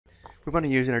we're going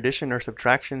to use an addition or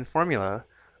subtraction formula,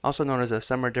 also known as a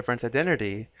sum or difference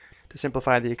identity, to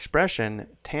simplify the expression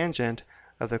tangent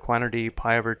of the quantity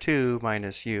pi over 2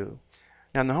 minus u.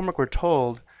 Now in the homework we're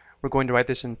told we're going to write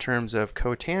this in terms of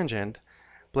cotangent,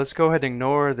 but let's go ahead and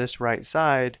ignore this right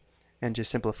side and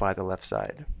just simplify the left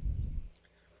side.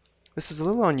 This is a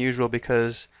little unusual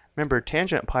because remember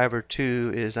tangent pi over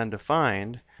 2 is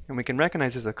undefined, and we can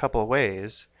recognize this a couple of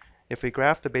ways. If we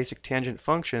graph the basic tangent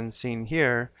function seen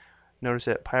here, notice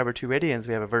at pi over 2 radians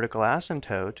we have a vertical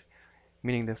asymptote,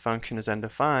 meaning the function is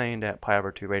undefined at pi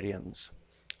over 2 radians.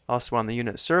 Also on the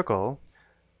unit circle,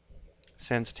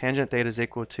 since tangent theta is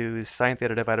equal to sine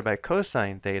theta divided by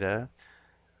cosine theta,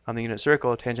 on the unit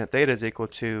circle tangent theta is equal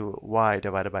to y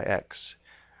divided by x.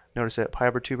 Notice at pi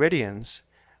over 2 radians,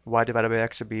 y divided by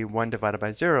x would be 1 divided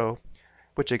by 0,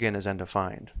 which again is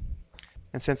undefined.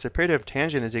 And since the period of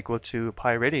tangent is equal to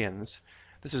pi radians,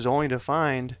 this is only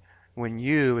defined when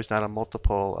u is not a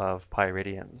multiple of pi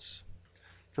radians.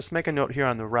 So let's make a note here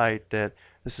on the right that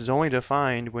this is only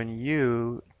defined when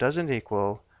u doesn't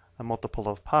equal a multiple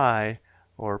of pi,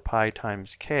 or pi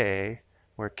times k,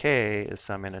 where k is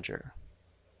some integer.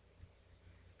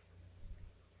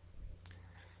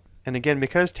 And again,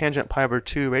 because tangent pi over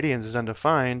 2 radians is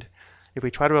undefined, if we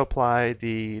try to apply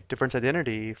the difference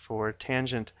identity for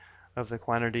tangent of the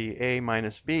quantity a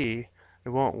minus b, it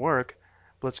won't work.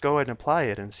 But let's go ahead and apply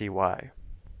it and see why.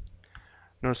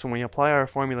 Notice when we apply our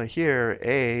formula here,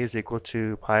 a is equal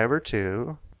to pi over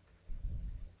 2,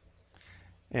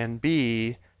 and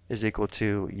b is equal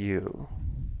to u.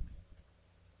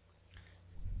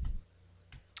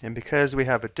 And because we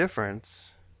have a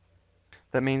difference,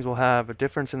 that means we'll have a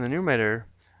difference in the numerator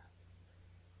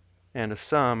and a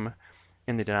sum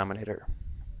in the denominator.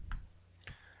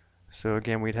 So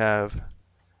again, we'd have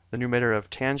the numerator of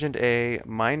tangent a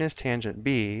minus tangent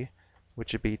b,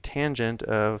 which would be tangent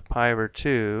of pi over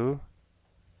 2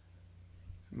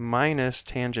 minus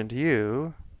tangent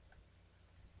u.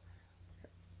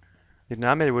 The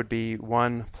denominator would be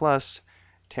 1 plus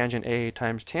tangent a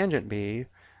times tangent b,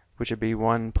 which would be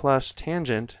 1 plus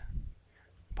tangent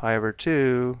pi over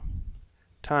 2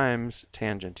 times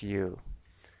tangent u.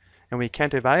 And we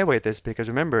can't evaluate this because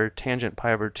remember, tangent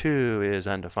pi over 2 is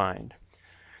undefined.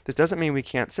 This doesn't mean we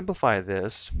can't simplify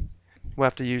this. We'll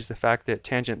have to use the fact that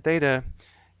tangent theta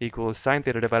equals sine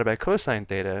theta divided by cosine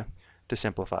theta to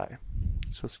simplify.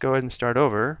 So let's go ahead and start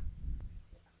over.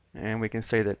 And we can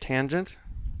say that tangent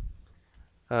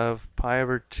of pi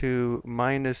over 2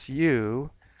 minus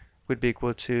u would be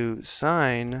equal to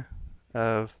sine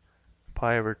of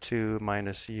pi over 2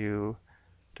 minus u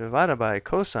divided by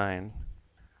cosine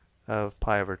of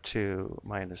pi over 2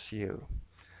 minus u.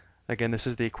 Again, this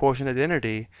is the quotient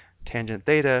identity, tangent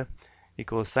theta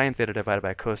equals sine theta divided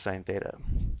by cosine theta.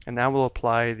 And now we'll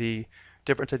apply the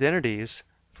difference identities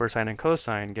for sine and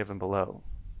cosine given below.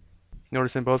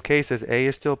 Notice in both cases, a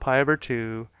is still pi over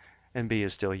 2 and b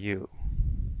is still u.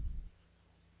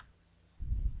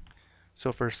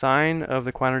 So for sine of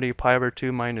the quantity pi over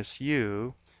 2 minus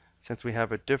u, since we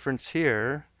have a difference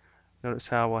here, notice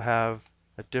how we'll have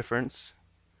a difference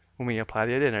when we apply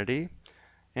the identity.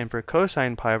 And for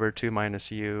cosine pi over 2 minus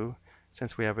u,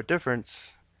 since we have a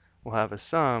difference, we'll have a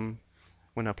sum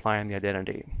when applying the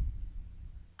identity.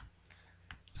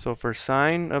 So for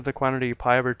sine of the quantity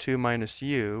pi over 2 minus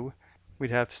u,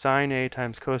 we'd have sine a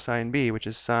times cosine b, which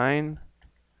is sine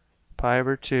pi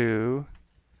over 2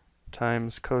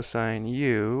 times cosine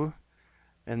u,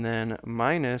 and then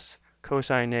minus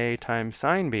cosine a times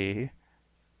sine b,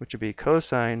 which would be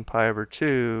cosine pi over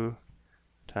 2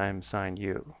 times sine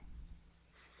u.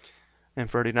 And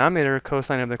for a denominator,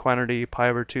 cosine of the quantity pi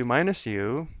over 2 minus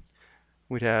u,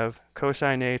 we'd have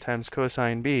cosine a times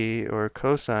cosine b, or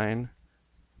cosine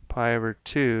pi over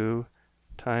 2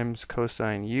 times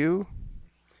cosine u,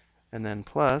 and then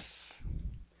plus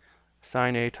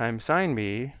sine a times sine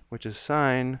b, which is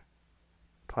sine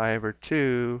pi over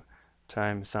 2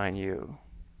 times sine u.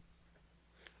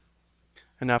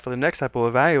 And now for the next step, we'll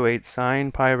evaluate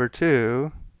sine pi over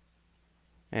 2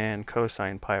 and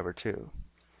cosine pi over 2.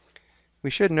 We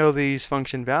should know these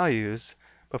function values,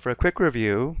 but for a quick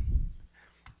review,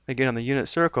 again on the unit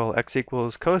circle, x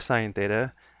equals cosine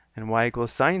theta and y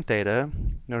equals sine theta.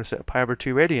 Notice that pi over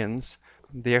 2 radians,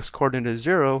 the x-coordinate is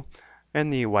 0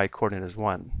 and the y-coordinate is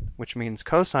 1, which means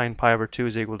cosine pi over 2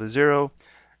 is equal to 0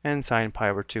 and sine pi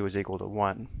over 2 is equal to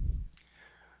 1.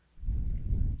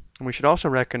 And we should also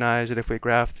recognize that if we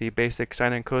graph the basic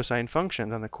sine and cosine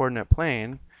functions on the coordinate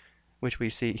plane, which we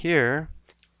see here,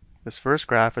 this first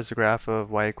graph is the graph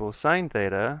of y equals sine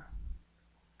theta,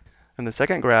 and the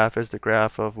second graph is the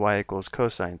graph of y equals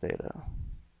cosine theta.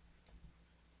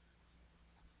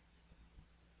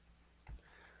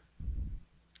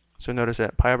 So notice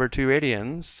at pi over 2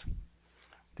 radians,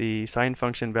 the sine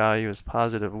function value is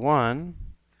positive 1,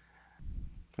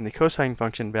 and the cosine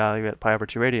function value at pi over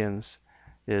 2 radians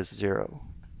is 0.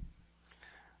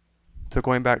 So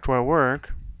going back to our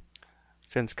work,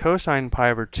 since cosine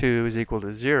pi over 2 is equal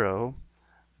to 0,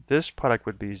 this product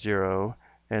would be 0,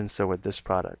 and so would this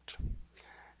product.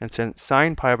 And since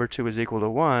sine pi over 2 is equal to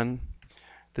 1,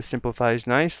 this simplifies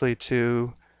nicely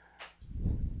to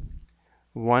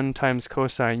 1 times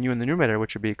cosine u in the numerator,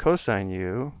 which would be cosine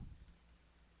u.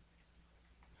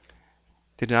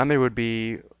 The denominator would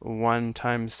be 1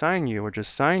 times sine u, which is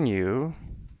sine u.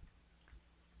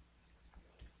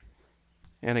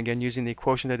 And again, using the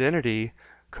quotient identity,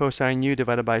 cosine u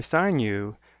divided by sine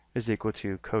u is equal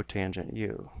to cotangent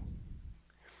u.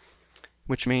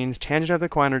 Which means tangent of the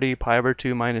quantity pi over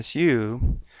 2 minus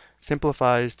u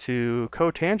simplifies to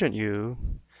cotangent u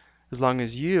as long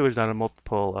as u is not a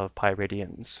multiple of pi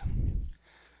radians.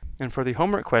 And for the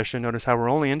homework question, notice how we're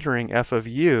only entering f of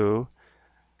u,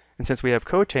 and since we have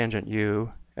cotangent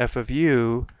u, f of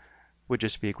u would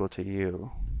just be equal to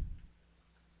u.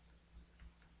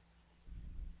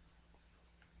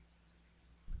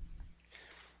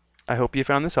 I hope you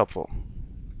found this helpful.